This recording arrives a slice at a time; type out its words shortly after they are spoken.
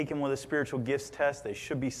taken one of the spiritual gifts tests. There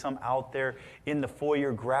should be some out there in the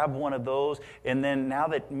foyer. Grab one of those. And then now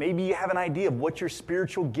that maybe you have an idea of what your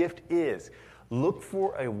spiritual gift is, look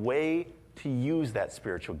for a way to use that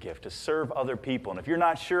spiritual gift to serve other people. And if you're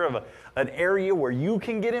not sure of an area where you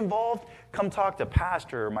can get involved, come talk to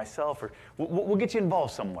Pastor or myself, or we'll get you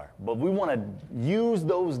involved somewhere. But we want to use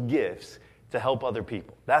those gifts to help other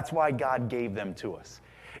people. That's why God gave them to us.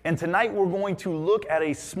 And tonight we're going to look at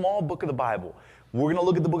a small book of the Bible. We're going to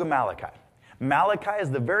look at the book of Malachi. Malachi is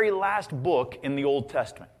the very last book in the Old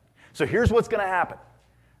Testament. So here's what's going to happen.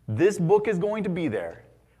 This book is going to be there,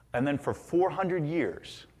 and then for 400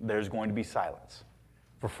 years, there's going to be silence.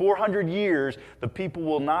 For 400 years, the people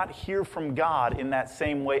will not hear from God in that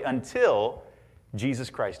same way until Jesus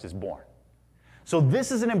Christ is born. So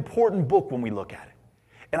this is an important book when we look at it.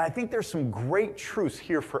 And I think there's some great truths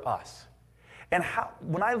here for us. And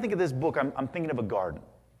when I think of this book, I'm thinking of a garden.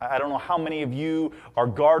 I don't know how many of you are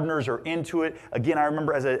gardeners or into it. Again, I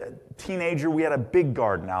remember as a teenager, we had a big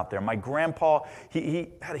garden out there. My grandpa, he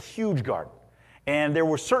had a huge garden. And there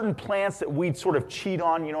were certain plants that we'd sort of cheat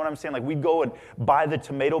on, you know what I'm saying? Like we'd go and buy the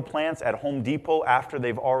tomato plants at Home Depot after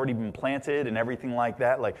they've already been planted and everything like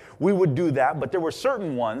that. Like we would do that, but there were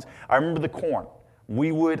certain ones. I remember the corn.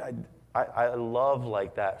 I love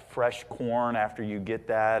like that fresh corn after you get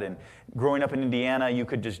that. And growing up in Indiana, you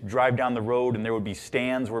could just drive down the road and there would be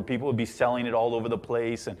stands where people would be selling it all over the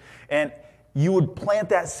place. And you would plant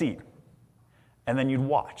that seed and then you'd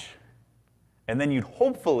watch. And then you'd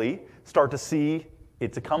hopefully start to see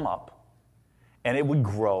it to come up, and it would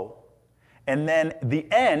grow. And then the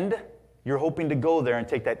end, you're hoping to go there and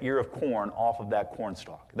take that ear of corn off of that corn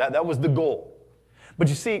stalk. That was the goal. But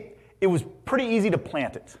you see, it was pretty easy to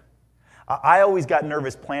plant it. I always got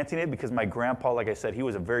nervous planting it because my grandpa, like I said, he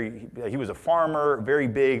was a farmer, very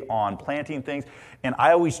big on planting things, and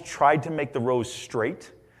I always tried to make the rows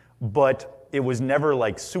straight, but it was never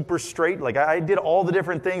like super straight. Like I did all the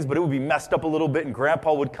different things, but it would be messed up a little bit, and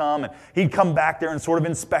Grandpa would come, and he'd come back there and sort of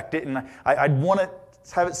inspect it, and I'd want to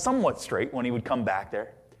have it somewhat straight when he would come back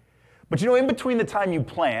there. But you know, in between the time you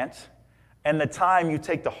plant and the time you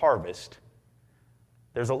take the harvest,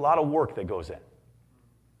 there's a lot of work that goes in.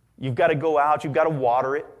 You've got to go out, you've got to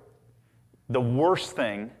water it. The worst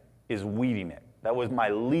thing is weeding it. That was my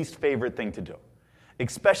least favorite thing to do.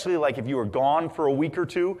 Especially like if you were gone for a week or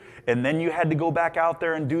two and then you had to go back out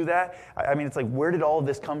there and do that. I mean, it's like, where did all of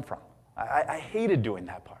this come from? I hated doing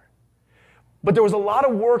that part. But there was a lot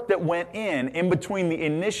of work that went in between the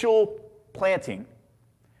initial planting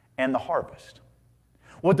and the harvest.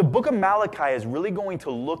 What the book of Malachi is really going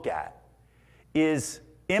to look at is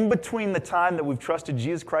in between the time that we've trusted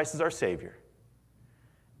Jesus Christ as our Savior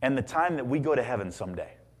and the time that we go to heaven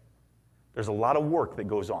someday. There's a lot of work that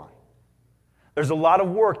goes on. There's a lot of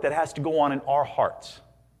work that has to go on in our hearts.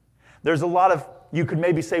 There's a lot of, you could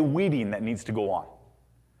maybe say, weeding that needs to go on.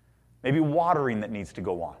 Maybe watering that needs to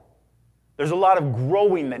go on. There's a lot of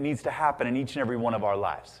growing that needs to happen in each and every one of our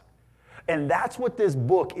lives. And that's what this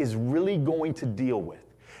book is really going to deal with.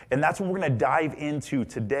 And that's what we're going to dive into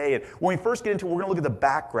today. And when we first get into it, we're going to look at the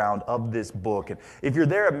background of this book. And if you're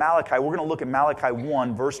there at Malachi, we're going to look at Malachi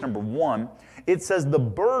 1, verse number 1. It says, "The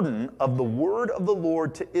burden of the word of the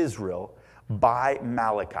Lord to Israel by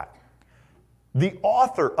Malachi." The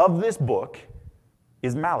author of this book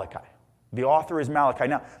is Malachi. The author is Malachi.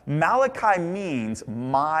 Now, Malachi means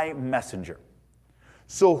my messenger.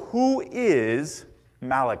 So who is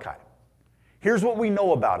Malachi? Here's what we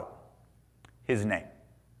know about him. His name.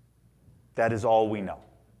 That is all we know.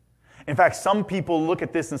 In fact, some people look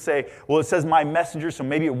at this and say, well, it says my messenger, so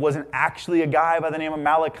maybe it wasn't actually a guy by the name of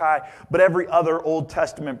Malachi, but every other Old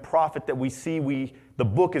Testament prophet that we see, the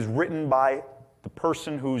book is written by the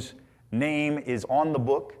person whose name is on the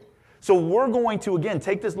book. So we're going to, again,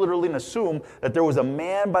 take this literally and assume that there was a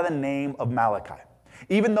man by the name of Malachi.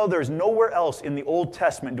 Even though there's nowhere else in the Old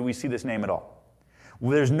Testament do we see this name at all.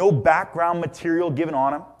 There's no background material given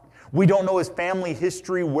on him. We don't know his family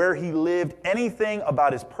history, where he lived, anything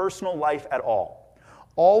about his personal life at all.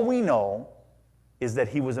 All we know is that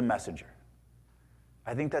he was a messenger.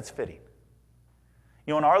 I think that's fitting.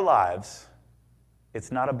 You know, in our lives,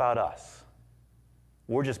 it's not about us.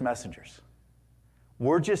 We're just messengers.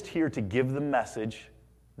 We're just here to give the message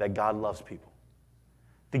that God loves people.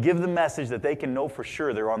 To give the message that they can know for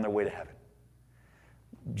sure they're on their way to heaven.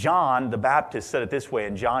 John the Baptist said it this way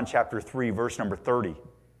in John chapter 3, verse number 30.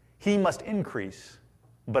 He must increase,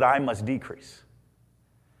 but I must decrease.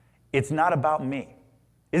 It's not about me.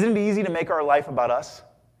 Isn't it easy to make our life about us?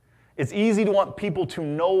 It's easy to want people to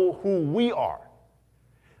know who we are.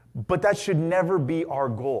 But that should never be our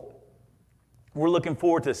goal. We're looking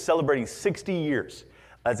forward to celebrating 60 years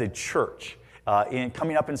as a church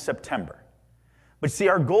coming up in September. But see,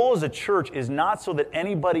 our goal as a church is not so that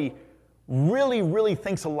anybody really, really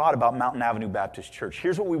thinks a lot about Mountain Avenue Baptist Church.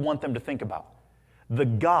 Here's what we want them to think about: the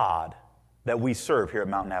God that we serve here at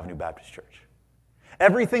Mountain Avenue Baptist Church.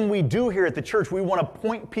 Everything we do here at the church, we want to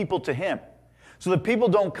point people to Him. So that people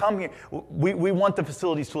don't come here. We want the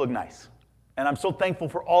facilities to look nice. And I'm so thankful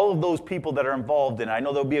for all of those people that are involved in it. I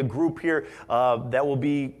know there'll be a group here that will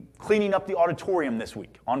be cleaning up the auditorium this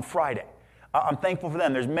week, on Friday. I'm thankful for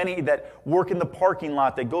them. There's many that work in the parking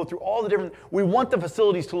lot, that go through all the different... We want the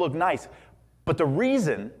facilities to look nice. But the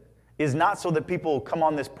reason is not so that people come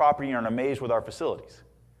on this property and are amazed with our facilities.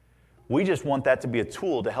 We just want that to be a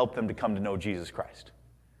tool to help them to come to know Jesus Christ.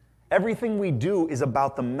 Everything we do is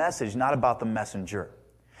about the message, not about the messenger.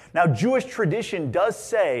 Now, Jewish tradition does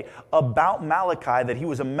say about Malachi that he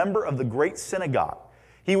was a member of the great synagogue.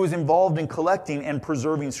 He was involved in collecting and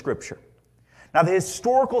preserving Scripture. Now, the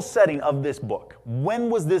historical setting of this book, when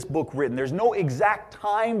was this book written? There's no exact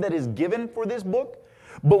time that is given for this book,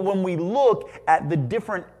 but when we look at the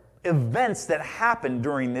different events that happened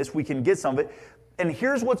during this, we can get some of it. And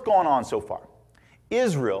here's what's gone on so far.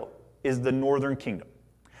 Israel is the northern kingdom.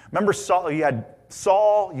 Remember, you had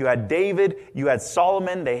Saul, you had David, you had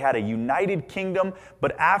Solomon. They had a united kingdom.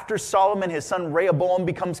 But after Solomon, his son Rehoboam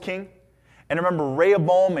becomes king. And remember,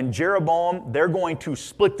 Rehoboam and Jeroboam, they're going to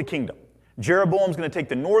split the kingdom. Jeroboam's going to take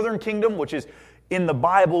the northern kingdom, which is in the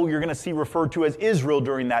Bible you're going to see referred to as Israel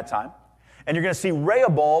during that time. And you're going to see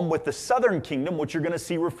Rehoboam with the southern kingdom, which you're going to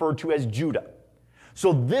see referred to as Judah.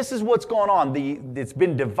 So this is what's going on. It's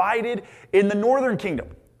been divided in the northern kingdom.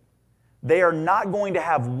 They are not going to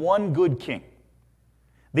have one good king.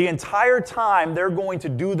 The entire time, they're going to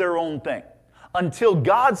do their own thing until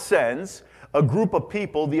God sends a group of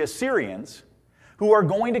people, the Assyrians, who are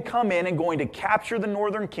going to come in and going to capture the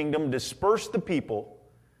northern kingdom, disperse the people,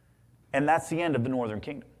 and that's the end of the northern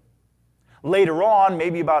kingdom. Later on,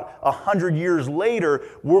 maybe about 100 years later,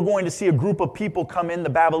 we're going to see a group of people come in, the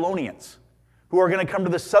Babylonians, who are going to come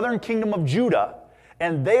to the southern kingdom of Judah,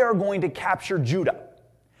 and they are going to capture Judah.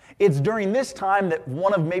 It's during this time that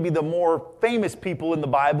one of maybe the more famous people in the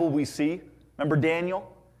Bible we see, remember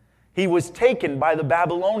Daniel? He was taken by the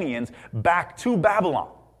Babylonians back to Babylon.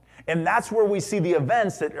 And that's where we see the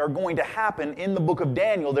events that are going to happen in the book of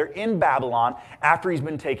Daniel. They're in Babylon after he's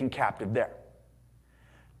been taken captive there.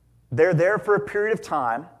 They're there for a period of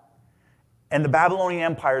time, and the Babylonian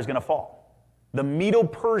Empire is going to fall. The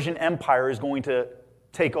Medo-Persian Empire is going to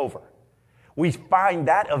take over. We find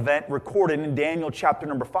that event recorded in Daniel chapter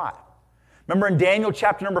number 5. Remember in Daniel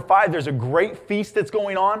chapter number 5, there's a great feast that's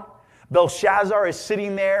going on. Belshazzar is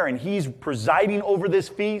sitting there, and he's presiding over this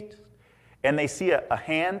feast. And they see a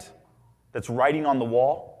hand that's writing on the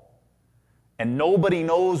wall. And nobody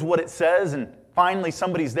knows what it says. And finally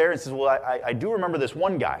somebody's there and says, well, I do remember this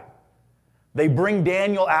one guy. They bring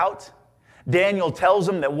Daniel out. Daniel tells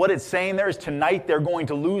them that what it's saying there is tonight they're going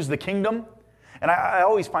to lose the kingdom. And I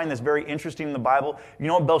always find this very interesting in the Bible. You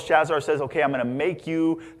know what Belshazzar says? Okay, I'm going to make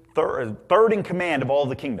you third in command of all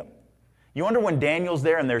the kingdom. You wonder when Daniel's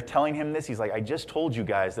there and they're telling him this, he's like, I just told you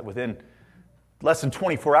guys that within less than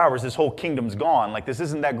 24 hours, this whole kingdom's gone. Like, this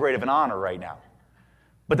isn't that great of an honor right now.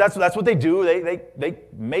 But that's what they do. They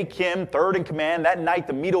make him third in command. That night,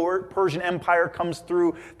 the Medo-Persian Empire comes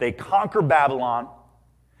through. They conquer Babylon.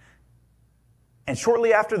 And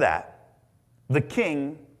shortly after that, the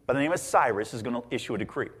king, by the name of Cyrus, is going to issue a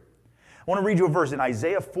decree. I want to read you a verse in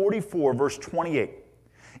Isaiah 44, verse 28.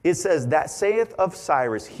 It says, that saith of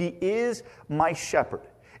Cyrus, he is my shepherd,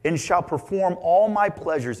 and shall perform all my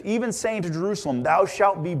pleasures, even saying to Jerusalem, thou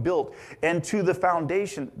shalt be built, and to the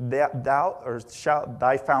foundation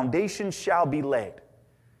thy foundation shall be laid.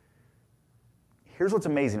 Here's what's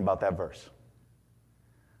amazing about that verse.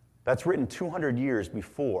 That's written 200 years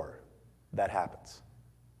before that happens.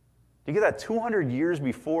 Do you get that? 200 years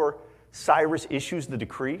before Cyrus issues the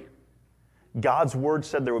decree, God's word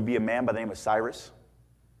said there would be a man by the name of Cyrus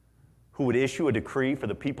who would issue a decree for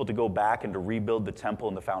the people to go back and to rebuild the temple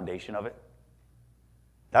and the foundation of it.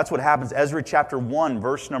 That's what happens. Ezra chapter 1,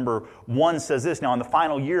 verse number 1 says this. Now, in the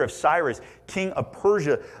final year of Cyrus, king of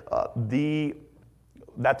Persia,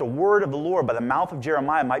 that the word of the Lord by the mouth of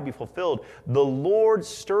Jeremiah might be fulfilled, the Lord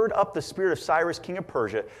stirred up the spirit of Cyrus, king of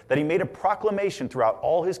Persia, that he made a proclamation throughout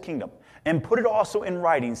all his kingdom, and put it also in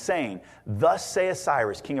writing, saying, thus saith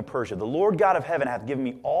Cyrus, king of Persia, the Lord God of heaven hath given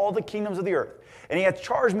me all the kingdoms of the earth, and he hath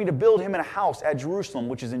charged me to build him a house at Jerusalem,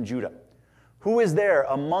 which is in Judah. Who is there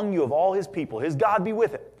among you of all his people? His God be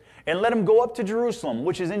with it. And let him go up to Jerusalem,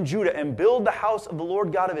 which is in Judah, and build the house of the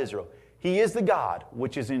Lord God of Israel. He is the God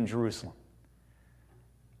which is in Jerusalem.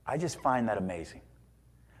 I just find that amazing.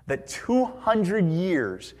 that 200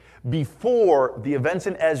 years before the events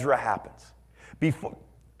in Ezra happens,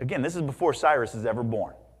 again, this is before Cyrus is ever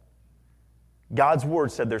born, God's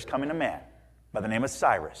word said there's coming a man by the name of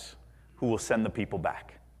Cyrus who will send the people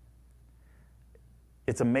back.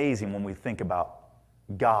 It's amazing when we think about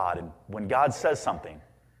God, and when God says something,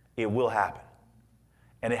 it will happen.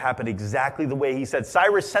 And it happened exactly the way he said.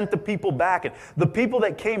 Cyrus sent the people back, and the people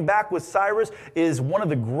that came back with Cyrus is one of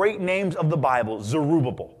the great names of the Bible,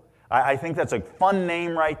 Zerubbabel. I think that's a fun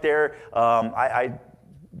name right there. I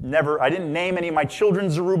didn't name any of my children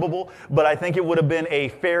Zerubbabel, but I think it would have been a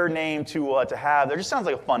fair name to have. That just sounds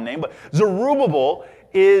like a fun name, but Zerubbabel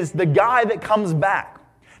is the guy that comes back.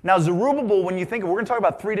 Now, Zerubbabel, when you think, we're going to talk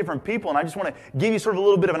about 3 different people, and I just want to give you sort of a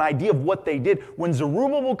little bit of an idea of what they did. When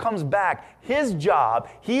Zerubbabel comes back, his job,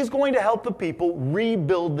 he's going to help the people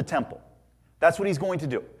rebuild the temple. That's what he's going to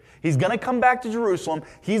do. He's going to come back to Jerusalem.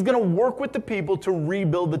 He's going to work with the people to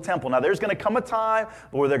rebuild the temple. Now, there's going to come a time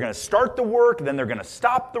where they're going to start the work, then they're going to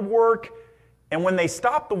stop the work, and when they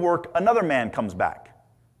stop the work, another man comes back,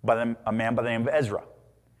 a man by the name of Ezra.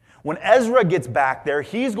 When Ezra gets back there,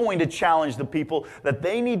 he's going to challenge the people that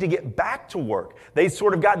they need to get back to work. They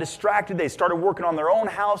sort of got distracted. They started working on their own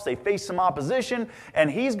house. They faced some opposition,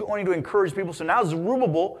 and he's going to encourage people. So now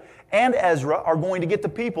Zerubbabel and Ezra are going to get the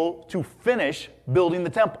people to finish building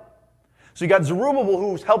the temple. So you got Zerubbabel,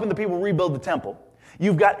 who's helping the people rebuild the temple.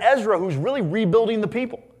 You've got Ezra, who's really rebuilding the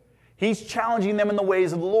people. He's challenging them in the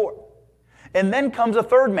ways of the Lord. And then comes a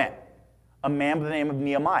third man, a man by the name of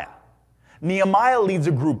Nehemiah. Nehemiah leads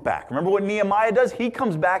a group back. Remember what Nehemiah does? He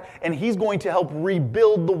comes back and he's going to help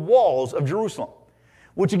rebuild the walls of Jerusalem,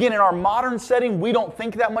 which again, in our modern setting, we don't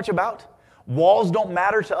think that much about. Walls don't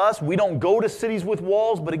matter to us. We don't go to cities with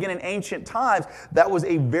walls, but again, in ancient times, that was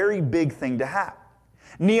a very big thing to have.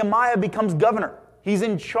 Nehemiah becomes governor. He's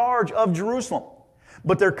in charge of Jerusalem.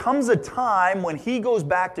 But there comes a time when he goes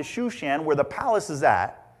back to Shushan, where the palace is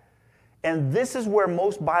at, and this is where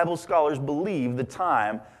most Bible scholars believe the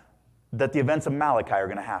time that the events of Malachi are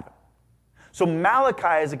going to happen. So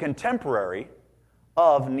Malachi is a contemporary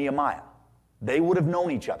of Nehemiah. They would have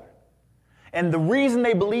known each other. And the reason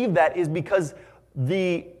they believe that is because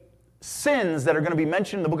the sins that are going to be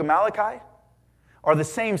mentioned in the book of Malachi are the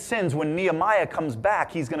same sins when Nehemiah comes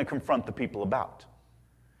back, he's going to confront the people about.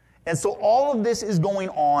 And so all of this is going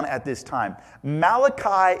on at this time.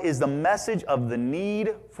 Malachi is the message of the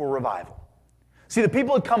need for revival. See, the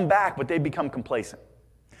people had come back, but they become complacent.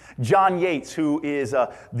 John Yates, who is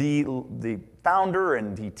the founder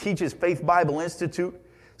and he teaches Faith Bible Institute,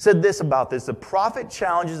 said this about this: the prophet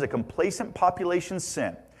challenges a complacent population's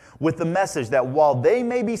sin with the message that while they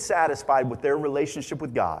may be satisfied with their relationship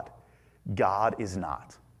with God, God is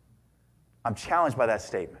not. I'm challenged by that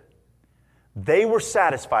statement. They were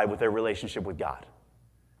satisfied with their relationship with God,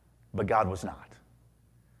 but God was not.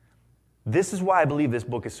 This is why I believe this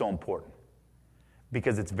book is so important.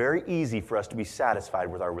 Because it's very easy for us to be satisfied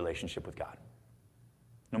with our relationship with God,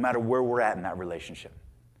 no matter where we're at in that relationship.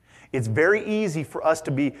 It's very easy for us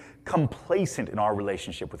to be complacent in our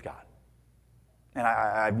relationship with God. And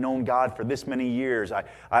I've known God for this many years.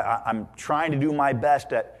 I'm trying to do my best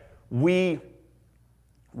that we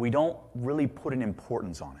don't really put an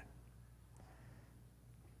importance on it.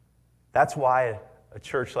 That's why a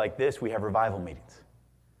church like this, we have revival meetings.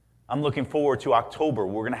 I'm looking forward to October.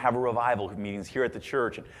 We're going to have a revival meetings here at the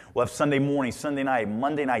church. And we'll have Sunday morning, Sunday night,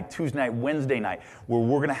 Monday night, Tuesday night, Wednesday night, where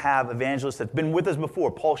we're going to have evangelists that's been with us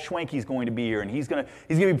before. Paul Schwenke is going to be here, and he's going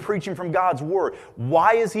to be preaching from God's Word.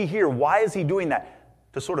 Why is he here? Why is he doing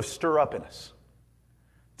that? To sort of stir up in us.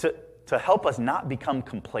 To help us not become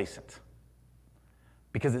complacent.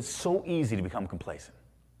 Because it's so easy to become complacent.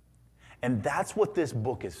 And that's what this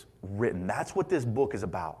book is written. That's what this book is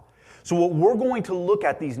about. So what we're going to look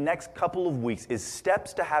at these next couple of weeks is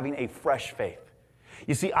steps to having a fresh faith.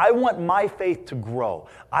 You see, I want my faith to grow.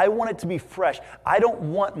 I want it to be fresh. I don't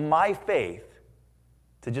want my faith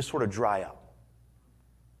to just sort of dry up.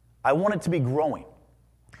 I want it to be growing.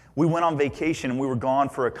 We went on vacation and we were gone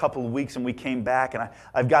for a couple of weeks and we came back and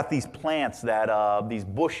I've got these plants these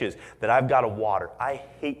bushes that I've got to water. I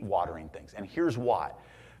hate watering things, and here's why.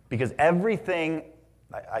 Because everything,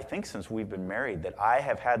 I think since we've been married, that I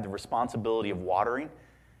have had the responsibility of watering,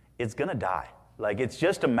 it's going to die. Like, it's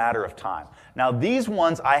just a matter of time. Now, these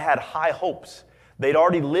ones, I had high hopes. They'd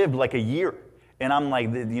already lived like a year. And I'm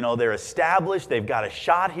like, they're established. They've got a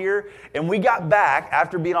shot here. And we got back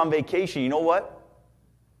after being on vacation. You know what?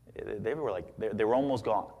 They were almost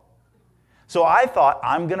gone. So I thought,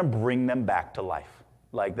 I'm going to bring them back to life.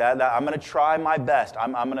 Like that I'm going to try my best.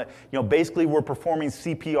 I'm going to, basically we're performing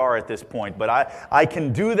CPR at this point, but I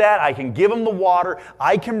can do that. I can give them the water.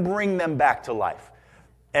 I can bring them back to life.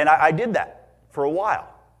 And I did that for a while.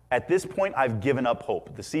 At this point, I've given up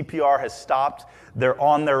hope. The CPR has stopped. They're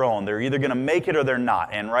on their own. They're either going to make it or they're not.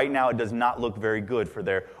 And right now, it does not look very good for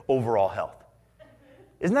their overall health.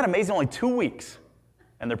 Isn't that amazing? Only 2 weeks,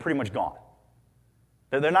 and they're pretty much gone.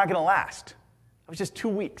 They're not going to last. It was just 2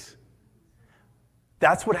 weeks.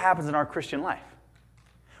 That's what happens in our Christian life.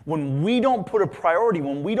 When we don't put a priority,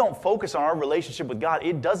 when we don't focus on our relationship with God,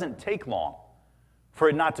 it doesn't take long for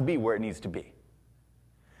it not to be where it needs to be.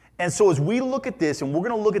 And so as we look at this, and we're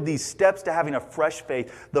going to look at these steps to having a fresh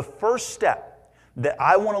faith, the first step that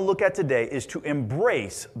I want to look at today is to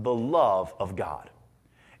embrace the love of God.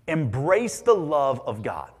 Embrace the love of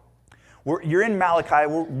God. You're in Malachi.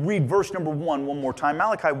 We'll read verse number 1 more time.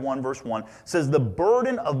 Malachi 1, verse 1 says, "The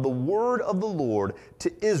burden of the word of the Lord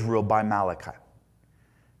to Israel by Malachi."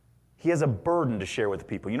 He has a burden to share with the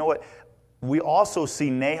people. You know what? We also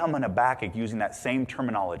see Nahum and Habakkuk using that same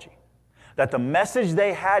terminology. That the message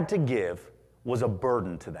they had to give was a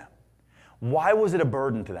burden to them. Why was it a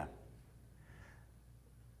burden to them?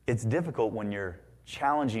 It's difficult when you're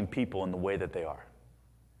challenging people in the way that they are.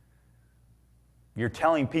 You're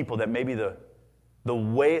telling people that maybe the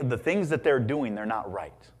things that they're doing, they're not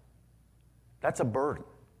right. That's a burden.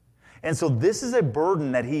 And so this is a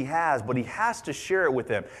burden that he has, but he has to share it with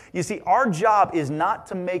them. You see, our job is not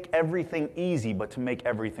to make everything easy, but to make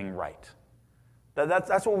everything right.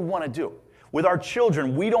 That's what we want to do. With our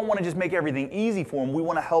children, we don't want to just make everything easy for them. We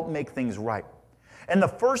want to help make things right. And the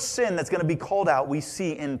first sin that's going to be called out, we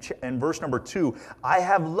see in verse number 2, "I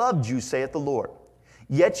have loved you, saith the Lord.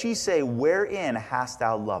 Yet ye say, wherein hast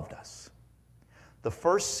thou loved us?" The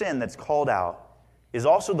first sin that's called out is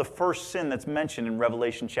also the first sin that's mentioned in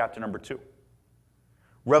Revelation chapter number 2.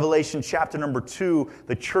 Revelation chapter number 2,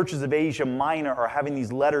 the churches of Asia Minor are having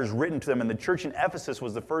these letters written to them, and the church in Ephesus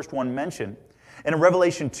was the first one mentioned. And in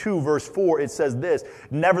Revelation 2, verse 4, it says this,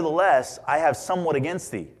 "Nevertheless, I have somewhat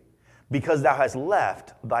against thee, because thou hast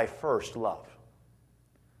left thy first love."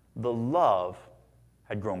 The love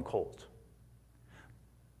had grown cold.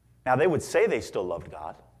 Now, they would say they still loved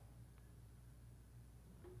God.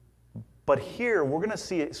 But here, we're going to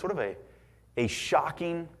see sort of a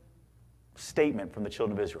shocking statement from the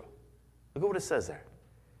children of Israel. Look at what it says there.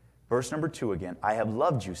 Verse number 2 again. "I have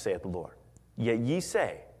loved you, saith the Lord. Yet ye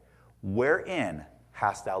say, wherein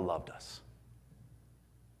hast thou loved us?"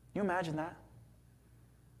 Can you imagine that?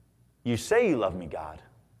 You say you love me, God,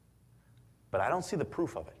 but I don't see the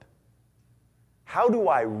proof of it. How do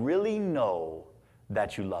I really know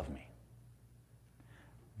that you love me?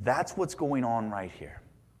 That's what's going on right here.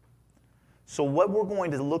 So what we're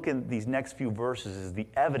going to look in these next few verses is the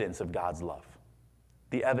evidence of God's love.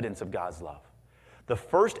 The evidence of God's love. The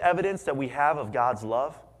first evidence that we have of God's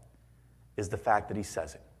love is the fact that he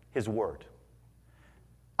says it. His word.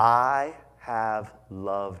 "I have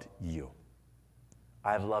loved you."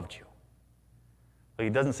 I have loved you. But he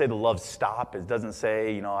doesn't say the love stopped. It doesn't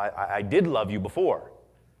say, I did love you before.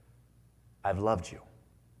 I've loved you.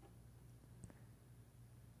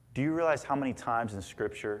 Do you realize how many times in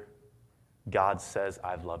Scripture God says,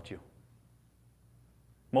 "I've loved you"?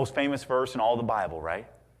 Most famous verse in all the Bible, right?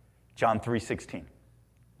 John 3:16.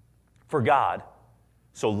 "For God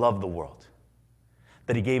so loved the world,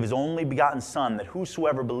 that he gave his only begotten Son, that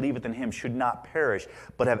whosoever believeth in him should not perish,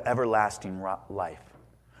 but have everlasting life."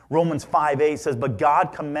 Romans 5:8 says, "But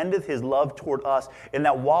God commendeth his love toward us, in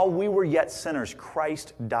that while we were yet sinners,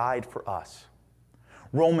 Christ died for us."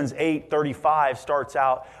 Romans 8:35 starts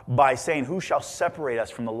out by saying, "Who shall separate us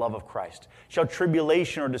from the love of Christ? Shall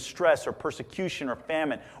tribulation or distress or persecution or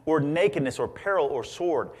famine or nakedness or peril or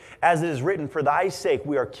sword? As it is written, for thy sake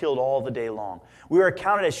we are killed all the day long. We are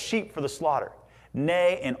accounted as sheep for the slaughter.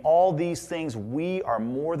 Nay, in all these things we are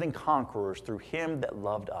more than conquerors through him that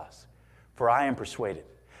loved us. For I am persuaded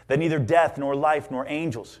that neither death, nor life, nor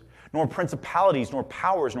angels, nor principalities, nor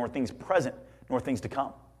powers, nor things present, nor things to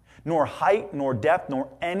come, nor height, nor depth, nor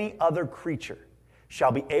any other creature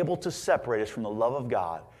shall be able to separate us from the love of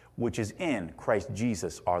God, which is in Christ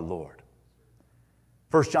Jesus our Lord."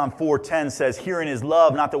 1 John 4:10 says, "Herein is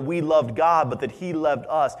love, not that we loved God, but that he loved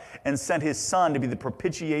us and sent his Son to be the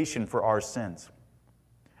propitiation for our sins."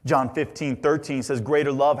 John 15:13 says,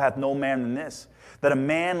 "Greater love hath no man than this, that a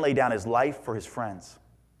man lay down his life for his friends."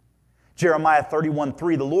 Jeremiah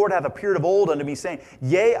 31:3, "The Lord hath appeared of old unto me, saying,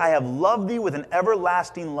 Yea, I have loved thee with an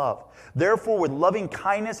everlasting love. Therefore with loving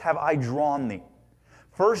kindness have I drawn thee."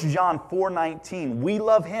 1 John 4:19, "We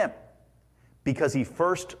love him because he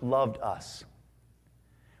first loved us."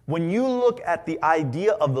 When you look at the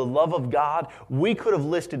idea of the love of God, we could have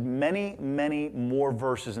listed many, many more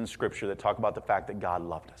verses in Scripture that talk about the fact that God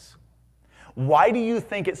loved us. Why do you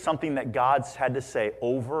think it's something that God's had to say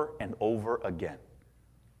over and over again?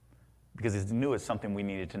 Because He knew it's something we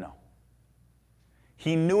needed to know.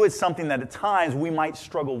 He knew it's something that at times we might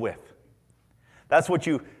struggle with. That's what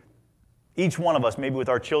each one of us, maybe with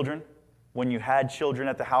our children, when you had children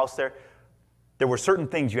at the house there were certain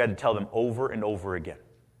things you had to tell them over and over again.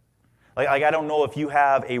 Like I don't know if you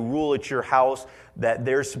have a rule at your house that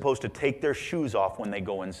they're supposed to take their shoes off when they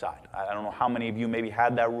go inside. I don't know how many of you maybe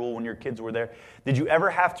had that rule when your kids were there. Did you ever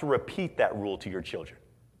have to repeat that rule to your children?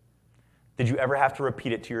 Did you ever have to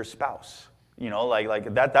repeat it to your spouse?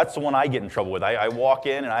 Like that's the one I get in trouble with. I walk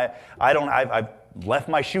in and I've left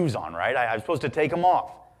my shoes on, right? I'm supposed to take them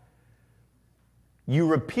off. You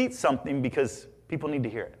repeat something because people need to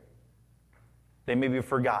hear it. They may be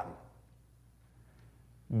forgotten.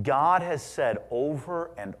 God has said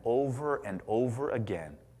over and over and over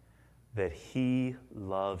again that He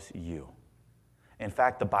loves you. In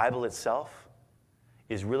fact, the Bible itself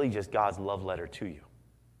is really just God's love letter to you.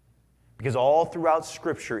 Because all throughout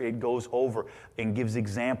Scripture, it goes over and gives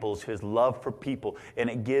examples of His love for people, and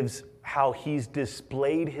it gives how He's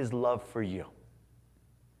displayed His love for you.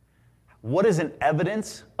 What is an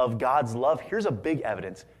evidence of God's love? Here's a big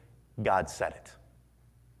evidence. God said it.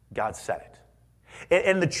 God said it.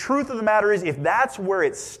 And the truth of the matter is, if that's where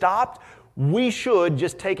it stopped, we should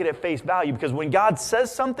just take it at face value, because when God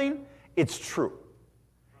says something, it's true.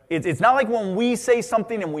 It's not like when we say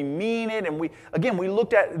something and we mean it, and we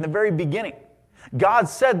looked at in the very beginning. God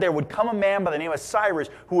said there would come a man by the name of Cyrus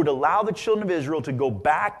who would allow the children of Israel to go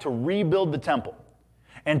back to rebuild the temple.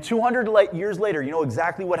 And 200 years later, you know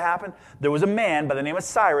exactly what happened? There was a man by the name of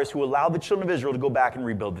Cyrus who allowed the children of Israel to go back and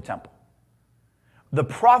rebuild the temple. The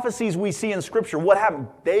prophecies we see in Scripture, what happened?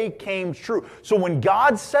 They came true. So when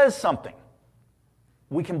God says something,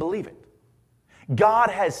 we can believe it. God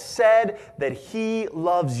has said that He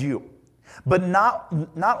loves you. But not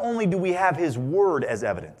only do we have His word as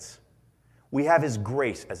evidence, we have His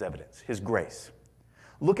grace as evidence, His grace.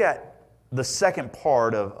 Look at the second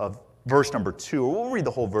part of verse number 2. We'll read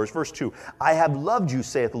the whole verse. Verse 2. I have loved you,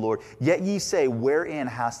 saith the Lord, yet ye say, wherein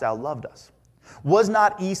hast thou loved us? Was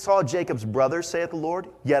not Esau Jacob's brother, saith the Lord?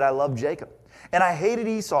 Yet I loved Jacob. And I hated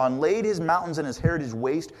Esau, and laid his mountains and his heritage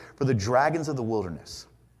waste for the dragons of the wilderness.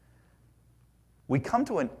 We come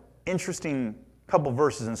to an interesting couple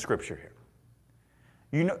verses in Scripture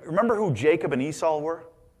here. Remember who Jacob and Esau were?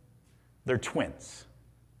 They're twins.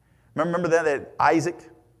 Remember that Isaac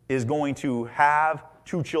is going to have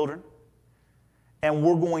 2 children? And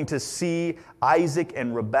we're going to see Isaac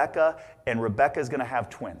and Rebekah is going to have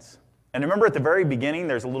twins. And remember at the very beginning,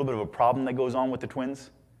 there's a little bit of a problem that goes on with the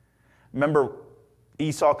twins. Remember,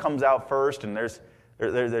 Esau comes out first, and there's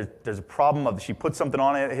a problem of she put something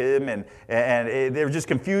on him, and there's just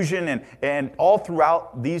confusion, and all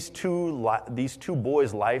throughout these two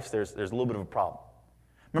boys' lives, there's a little bit of a problem.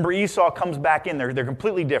 Remember, Esau comes back in; they're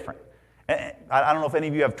completely different. And I don't know if any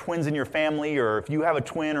of you have twins in your family, or if you have a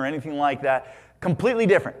twin or anything like that. Completely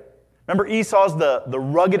different. Remember, Esau's the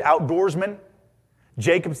rugged outdoorsman.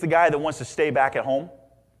 Jacob's the guy that wants to stay back at home.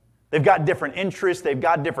 They've got different interests. They've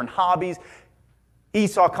got different hobbies.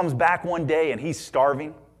 Esau comes back one day and he's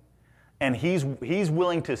starving. And he's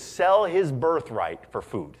willing to sell his birthright for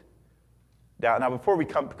food. Now before we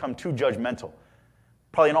become too judgmental,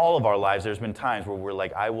 probably in all of our lives there's been times where we're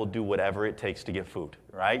like, I will do whatever it takes to get food,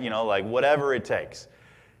 right? Like whatever it takes.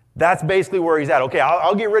 That's basically where he's at. Okay,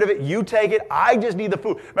 I'll get rid of it. You take it. I just need the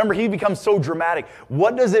food. Remember, he becomes so dramatic.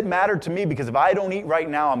 What does it matter to me? Because if I don't eat right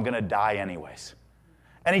now, I'm going to die anyways.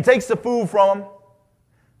 And he takes the food from him.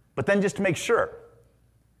 But then just to make sure,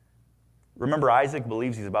 remember Isaac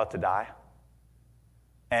believes he's about to die?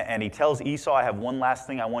 And he tells Esau, I have one last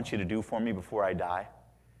thing I want you to do for me before I die.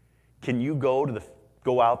 Can you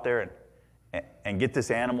go out there and get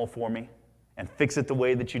this animal for me and fix it the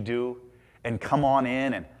way that you do and come on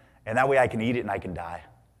in and that way I can eat it and I can die.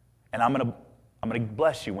 And I'm gonna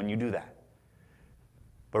bless you when you do that.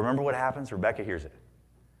 But remember what happens? Rebekah hears it.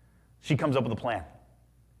 She comes up with a plan.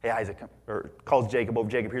 Hey, Isaac, or calls Jacob over.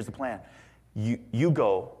 Jacob, here's the plan. You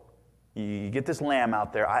go. You get this lamb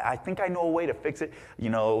out there. I think I know a way to fix it.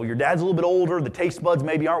 Your dad's a little bit older. The taste buds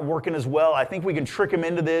maybe aren't working as well. I think we can trick him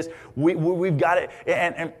into this. We've got it.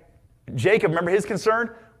 And Jacob, remember his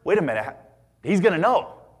concern? Wait a minute. He's going to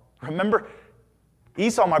know. Remember,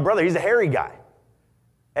 Esau, my brother, he's a hairy guy.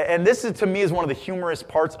 And this, to me, is one of the humorous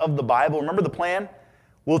parts of the Bible. Remember the plan?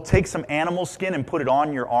 We'll take some animal skin and put it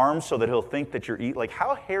on your arms so that he'll think that you're eating. Like,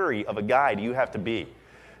 how hairy of a guy do you have to be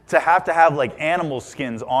to have like animal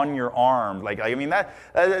skins on your arm. Like, I mean, that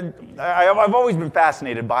I've always been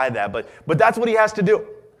fascinated by that, but that's what he has to do.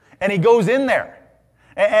 And he goes in there.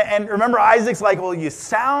 And remember, Isaac's like, well, you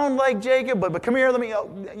sound like Jacob, but come here, let me,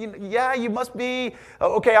 yeah, you must be,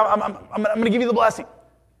 okay, I'm going to give you the blessing.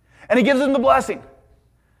 And he gives him the blessing.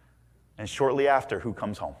 And shortly after, who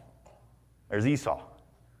comes home? There's Esau.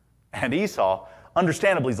 And Esau,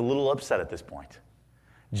 understandably, is a little upset at this point.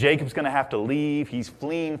 Jacob's going to have to leave. He's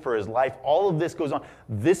fleeing for his life. All of this goes on.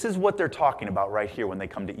 This is what they're talking about right here when they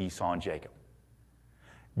come to Esau and Jacob.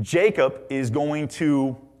 Jacob is going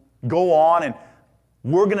to go on, and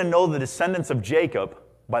we're going to know the descendants of Jacob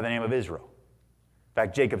by the name of Israel. In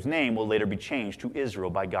fact, Jacob's name will later be changed to Israel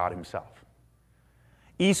by God himself.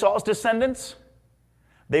 Esau's descendants,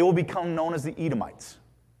 they will become known as the Edomites.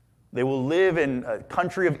 They will live in a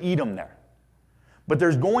country of Edom there. But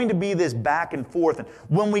there's going to be this back and forth. And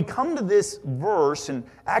when we come to this verse, and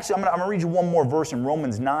actually I'm going to read you one more verse in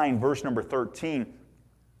Romans 9, verse number 13.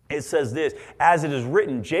 It says this, as it is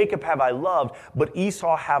written, Jacob have I loved, but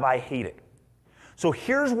Esau have I hated. So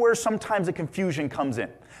here's where sometimes the confusion comes in.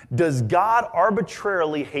 Does God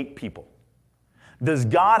arbitrarily hate people? Does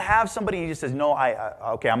God have somebody and he just says, no,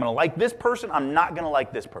 okay, I'm going to like this person, I'm not going to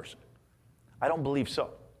like this person? I don't believe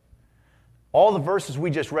so. All the verses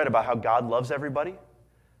we just read about how God loves everybody,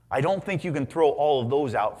 I don't think you can throw all of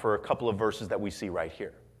those out for a couple of verses that we see right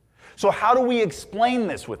here. So how do we explain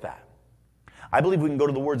this with that? I believe we can go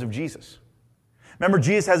to the words of Jesus. Remember,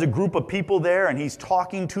 Jesus has a group of people there and he's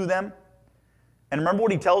talking to them. And remember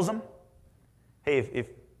what he tells them? Hey,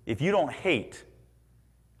 if you don't hate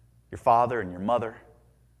your father and your mother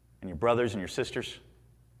and your brothers and your sisters,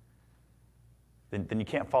 then you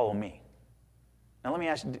can't follow me. Now let me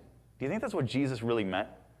ask you, do you think that's what Jesus really meant?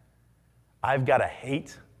 I've got to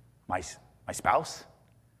hate my spouse,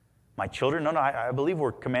 my children? No, I believe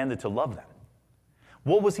we're commanded to love them.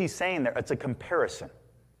 What was he saying there? It's a comparison.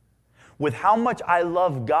 With how much I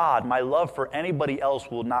love God, my love for anybody else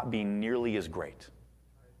will not be nearly as great.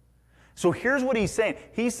 So here's what he's saying.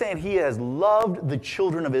 He's saying he has loved the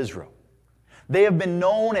children of Israel. They have been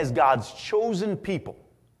known as God's chosen people.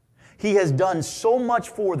 He has done so much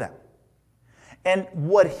for them. And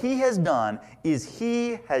what he has done is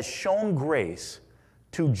he has shown grace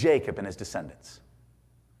to Jacob and his descendants.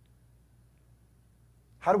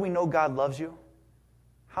 How do we know God loves you?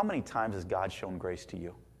 How many times has God shown grace to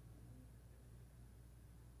you?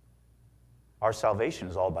 Our salvation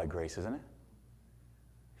is all by grace, isn't it?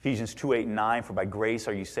 Ephesians 2:8-9, for by grace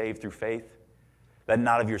are you saved through faith, that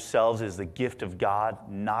not of yourselves is the gift of God,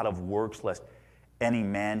 not of works, lest any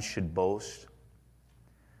man should boast.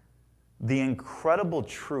 The incredible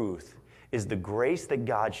truth is the grace that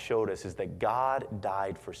God showed us is that God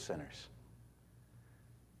died for sinners.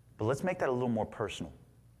 But let's make that a little more personal.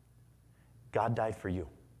 God died for you.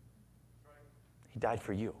 He died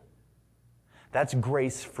for you. That's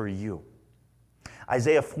grace for you.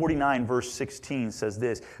 Isaiah 49, verse 16 says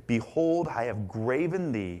this, behold, I have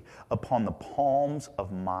graven thee upon the palms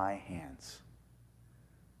of my hands.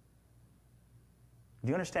 Do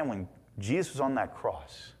you understand when Jesus was on that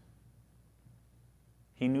cross,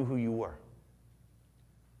 he knew who you were.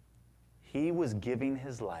 He was giving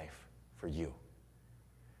his life for you.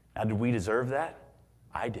 Now, did we deserve that?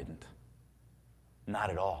 I didn't. Not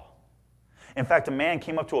at all. In fact, a man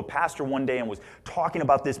came up to a pastor one day and was talking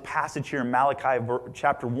about this passage here in Malachi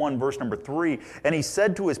chapter 1, verse number 3. And he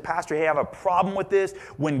said to his pastor, hey, I have a problem with this.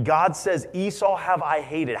 When God says, Esau have I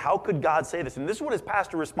hated, how could God say this? And this is what his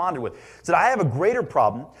pastor responded with. He said, I have a greater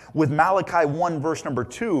problem with Malachi 1, verse number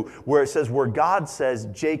 2, where it says, where God says,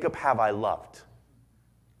 Jacob have I loved.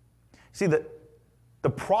 See, the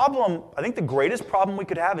problem, I think the greatest problem we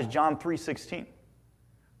could have is John 3:16.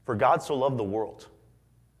 For God so loved the world.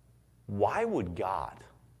 Why would God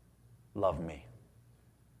love me?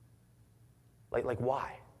 Like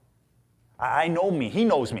why? I know me. He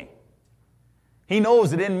knows me. He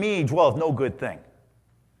knows that in me dwelleth no good thing.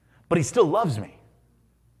 But he still loves me.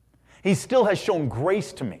 He still has shown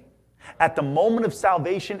grace to me. At the moment of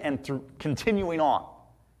salvation and through continuing on,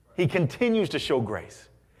 he continues to show grace.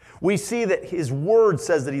 We see that his word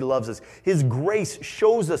says that he loves us. His grace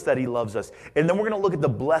shows us that he loves us. And then we're going to look at the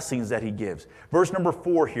blessings that he gives. Verse number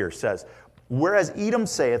 4 here says, whereas Edom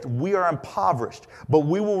saith, we are impoverished, but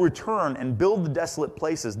we will return and build the desolate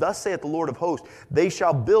places. Thus saith the Lord of hosts, they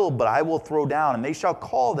shall build, but I will throw down, and they shall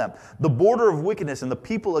call them the border of wickedness, and the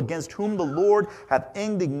people against whom the Lord hath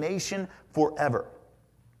indignation forever.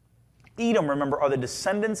 Edom, remember, are the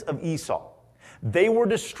descendants of Esau. They were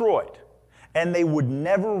destroyed. And they would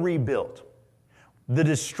never rebuild. The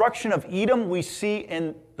destruction of Edom we see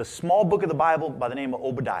in the small book of the Bible by the name of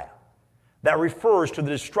Obadiah. That refers to the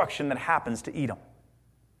destruction that happens to Edom.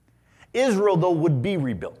 Israel, though, would be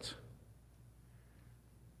rebuilt.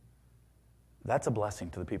 That's a blessing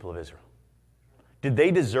to the people of Israel. Did they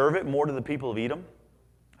deserve it more to the people of Edom?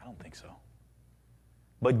 I don't think so.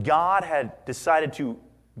 But God had decided to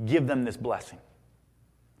give them this blessing.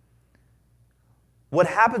 What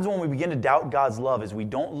happens when we begin to doubt God's love is we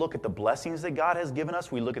don't look at the blessings that God has given us,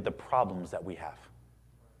 we look at the problems that we have.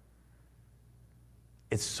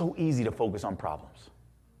 It's so easy to focus on problems.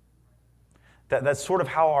 That's sort of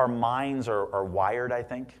how our minds are wired, I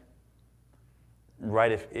think.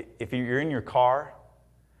 Right? If you're in your car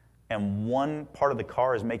and one part of the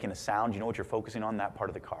car is making a sound, you know what you're focusing on? That part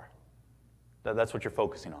of the car. That's what you're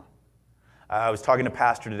focusing on. I was talking to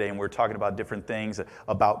Pastor today, and we were talking about different things,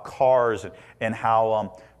 about cars, and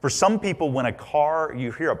how for some people, when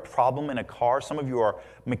you hear a problem in a car, some of you are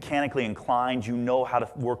mechanically inclined, you know how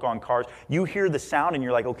to work on cars. You hear the sound, and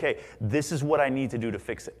you're like, okay, this is what I need to do to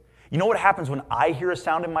fix it. You know what happens when I hear a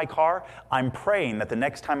sound in my car? I'm praying that the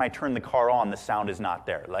next time I turn the car on, the sound is not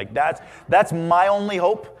there. Like that's my only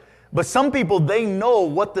hope. But some people, they know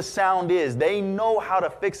what the sound is. They know how to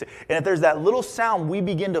fix it. And if there's that little sound, we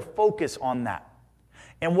begin to focus on that.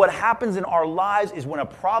 And what happens in our lives is when a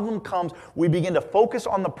problem comes, we begin to focus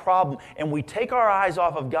on the problem, and we take our eyes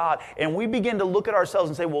off of God, and we begin to look at ourselves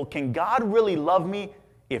and say, well, can God really love me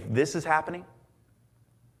if this is happening?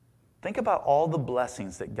 Think about all the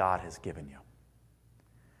blessings that God has given you.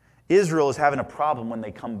 Israel is having a problem when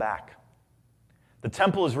they come back. The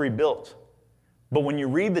temple is rebuilt. But when you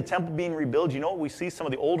read the temple being rebuilt, you know what we see? Some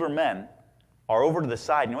of the older men are over to the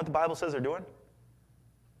side. You know what the Bible says they're doing?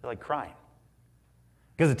 They're like crying.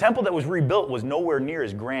 Because the temple that was rebuilt was nowhere near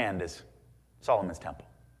as grand as Solomon's temple.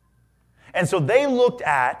 And so they look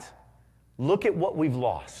at what we've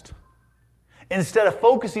lost. Instead of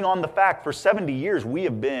focusing on the fact for 70 years we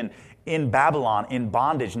have been in Babylon, in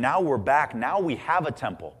bondage. Now we're back. Now we have a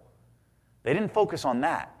temple. They didn't focus on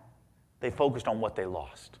that. They focused on what they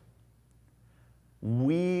lost.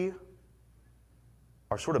 We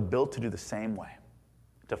are sort of built to do the same way,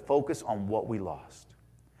 to focus on what we lost.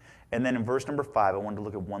 And then in verse number 5, I wanted to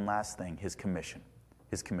look at one last thing, his commission.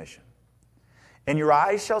 His commission. And your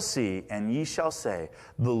eyes shall see, and ye shall say,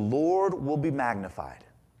 the Lord will be magnified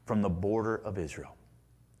from the border of Israel.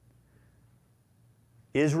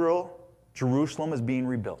 Israel, Jerusalem is being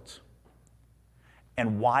rebuilt.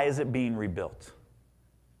 And why is it being rebuilt?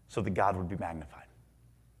 So that God would be magnified.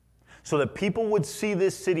 So that people would see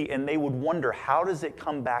this city and they would wonder, how does it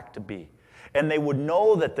come back to be? And they would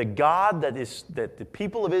know that the God that the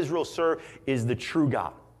people of Israel serve is the true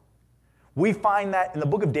God. We find that in the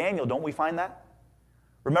book of Daniel, don't we find that?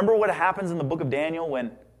 Remember what happens in the book of Daniel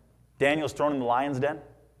when Daniel's thrown in the lion's den?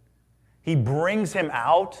 He brings him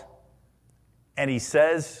out and he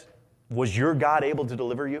says, was your God able to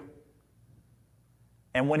deliver you?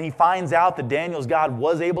 And when he finds out that Daniel's God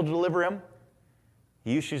was able to deliver him,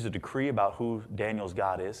 he issues a decree about who Daniel's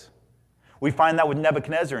God is. We find that with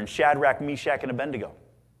Nebuchadnezzar and Shadrach, Meshach, and Abednego.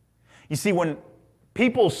 You see, when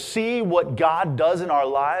people see what God does in our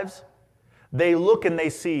lives, they look and they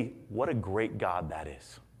see, what a great God that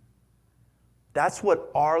is. That's what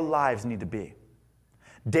our lives need to be.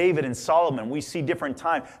 David and Solomon, we see different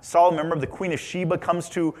times. Solomon, remember the Queen of Sheba comes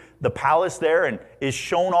to the palace there and is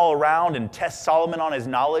shown all around and tests Solomon on his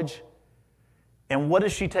knowledge. And what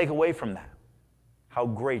does she take away from that? How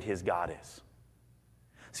great his God is.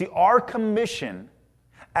 See, our commission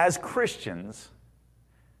as Christians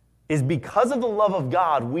is because of the love of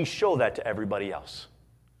God, we show that to everybody else.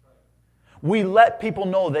 We let people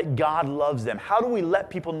know that God loves them. How do we let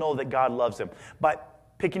people know that God loves them? By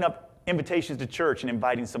picking up invitations to church and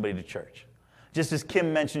inviting somebody to church. Just as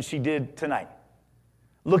Kim mentioned she did tonight.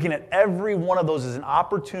 Looking at every one of those as an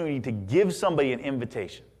opportunity to give somebody an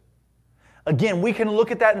invitation. Again, we can look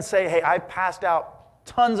at that and say, hey, I've passed out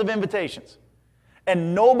tons of invitations,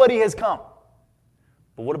 and nobody has come.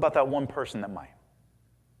 But what about that one person that might?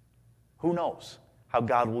 Who knows how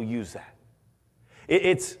God will use that?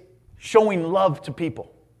 It's showing love to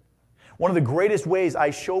people. One of the greatest ways I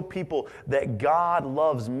show people that God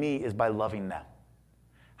loves me is by loving them.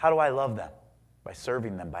 How do I love them? By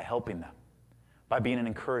serving them, by helping them, by being an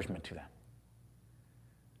encouragement to them.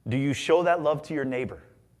 Do you show that love to your neighbor,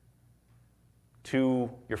 to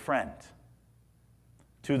your friend,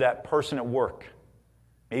 to that person at work,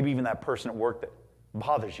 maybe even that person at work that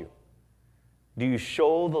bothers you? Do you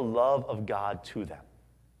show the love of God to them?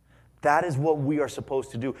 That is what we are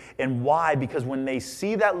supposed to do. And why? Because when they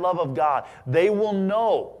see that love of God, they will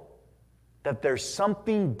know that there's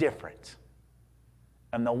something different.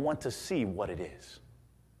 and they'll want to see what it is.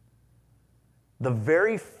 The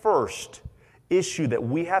very first issue that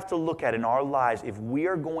we have to look at in our lives if we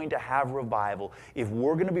are going to have revival, if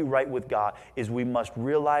we're going to be right with God, is we must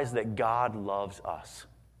realize that God loves us.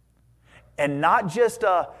 And not just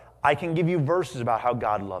I can give you verses about how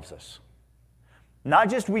God loves us. Not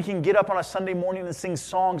just we can get up on a Sunday morning and sing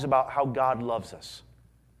songs about how God loves us.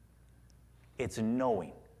 It's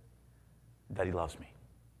knowing that He loves me.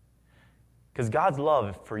 Because God's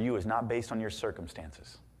love for you is not based on your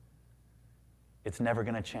circumstances. It's never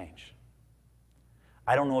going to change.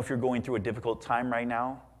 I don't know if you're going through a difficult time right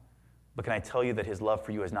now, but can I tell you that His love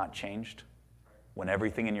for you has not changed when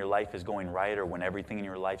everything in your life is going right or when everything in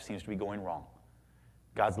your life seems to be going wrong?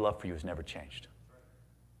 God's love for you has never changed.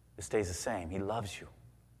 It stays the same. He loves you.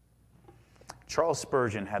 Charles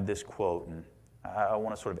Spurgeon had this quote, and I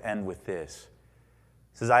want to sort of end with this.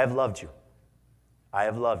 He says, I have loved you. I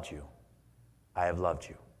have loved you. I have loved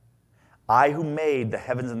you. I who made the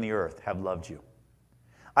heavens and the earth have loved you.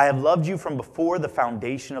 I have loved you from before the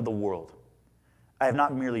foundation of the world. I have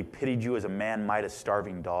not merely pitied you as a man might a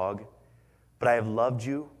starving dog, but I have loved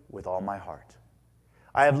you with all my heart.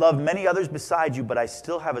 I have loved many others beside you, but I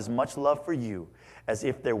still have as much love for you as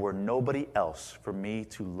if there were nobody else for me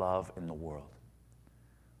to love in the world.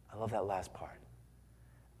 I love that last part.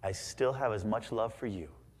 I still have as much love for you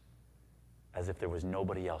as if there was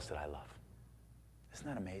nobody else that I love. Isn't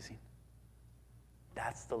that amazing?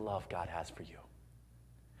 That's the love God has for you.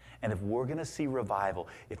 And if we're going to see revival,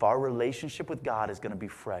 if our relationship with God is going to be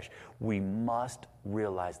fresh, we must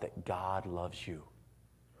realize that God loves you.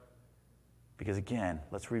 Because again,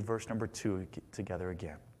 let's read verse number 2 together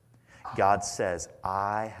again. God says,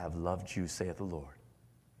 I have loved you, saith the Lord.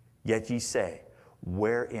 Yet ye say,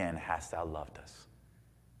 wherein hast thou loved us?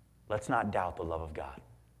 Let's not doubt the love of God.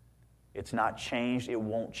 It's not changed. It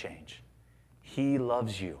won't change. He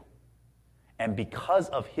loves you. And because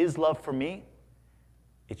of His love for me,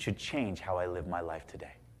 it should change how I live my life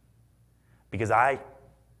today. Because I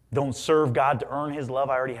don't serve God to earn His love.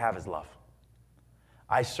 I already have His love.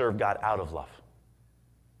 I serve God out of love.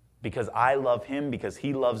 Because I love Him, because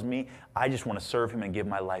He loves me, I just want to serve Him and give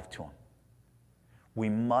my life to Him. We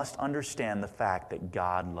must understand the fact that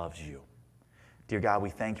God loves you. Dear God, we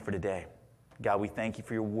thank you for today. God, we thank you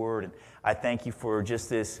for your word. And I thank you for just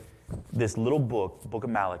this little book, the book of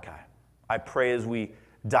Malachi. I pray as we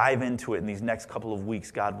dive into it in these next couple of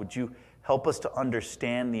weeks, God, would you help us to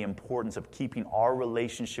understand the importance of keeping our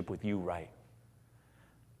relationship with you right?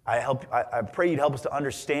 I pray you'd help us to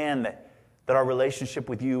understand that our relationship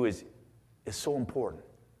with you is so important.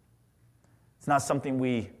 It's not something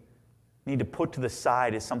we need to put to the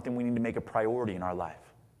side. It's something we need to make a priority in our life.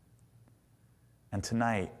 And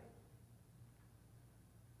tonight,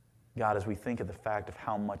 God, as we think of the fact of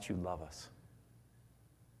how much you love us,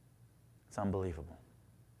 it's unbelievable.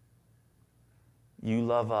 You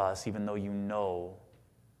love us even though you know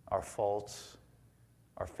our faults,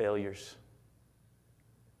 our failures.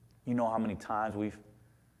 You know how many times we've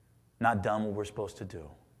not done what we're supposed to do.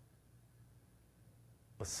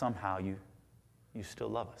 But somehow you still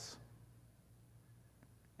love us.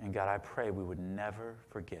 And God, I pray we would never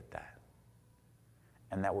forget that.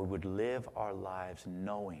 And that we would live our lives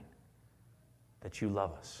knowing that you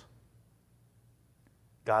love us.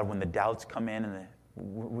 God, when the doubts come in and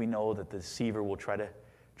we know that the deceiver will try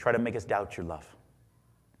to make us doubt your love,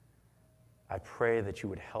 I pray that you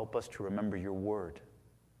would help us to remember your word.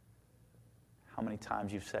 How many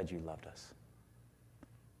times you've said you loved us.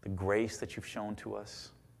 The grace that you've shown to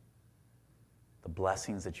us. The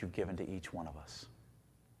blessings that you've given to each one of us.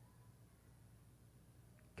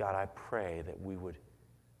 God, I pray that we would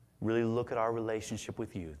really look at our relationship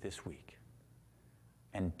with you this week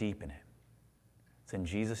and deepen it. It's in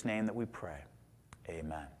Jesus' name that we pray.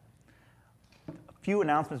 Amen. A few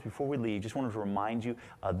announcements before we leave. Just wanted to remind you,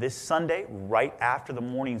 this Sunday, right after the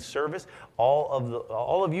morning service,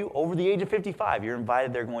 all of you over the age of 55, you're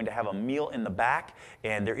invited. They're going to have a meal in the back,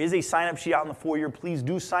 and there is a sign-up sheet out in the foyer. Please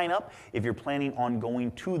do sign up if you're planning on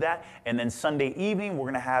going to that. And then Sunday evening, we're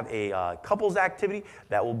going to have a couples activity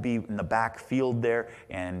that will be in the back field there,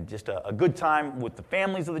 and just a good time with the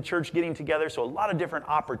families of the church getting together. So a lot of different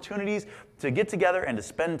opportunities to get together and to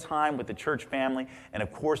spend time with the church family. And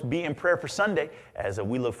of course, be in prayer for Sunday as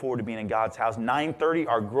we look forward to being in God's house. 9:30,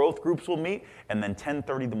 our growth groups will meet, and then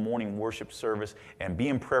 10:30, the morning worship service. And be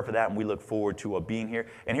in prayer for that, and we look forward to being here.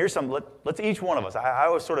 And here's let's each one of us. I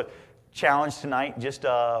was sort of challenged tonight just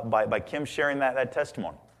by Kim sharing that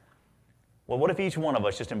testimony. Well, what if each one of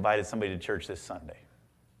us just invited somebody to church this Sunday?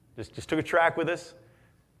 Just took a track with us.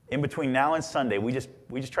 In between now and Sunday, we just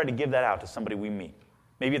tried to give that out to somebody we meet.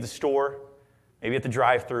 Maybe at the store, maybe at the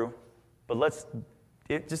drive-thru. But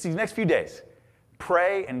just these next few days,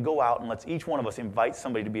 pray and go out, and let's each one of us invite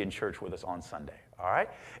somebody to be in church with us on Sunday. All right?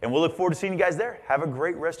 And we'll look forward to seeing you guys there. Have a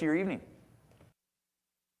great rest of your evening.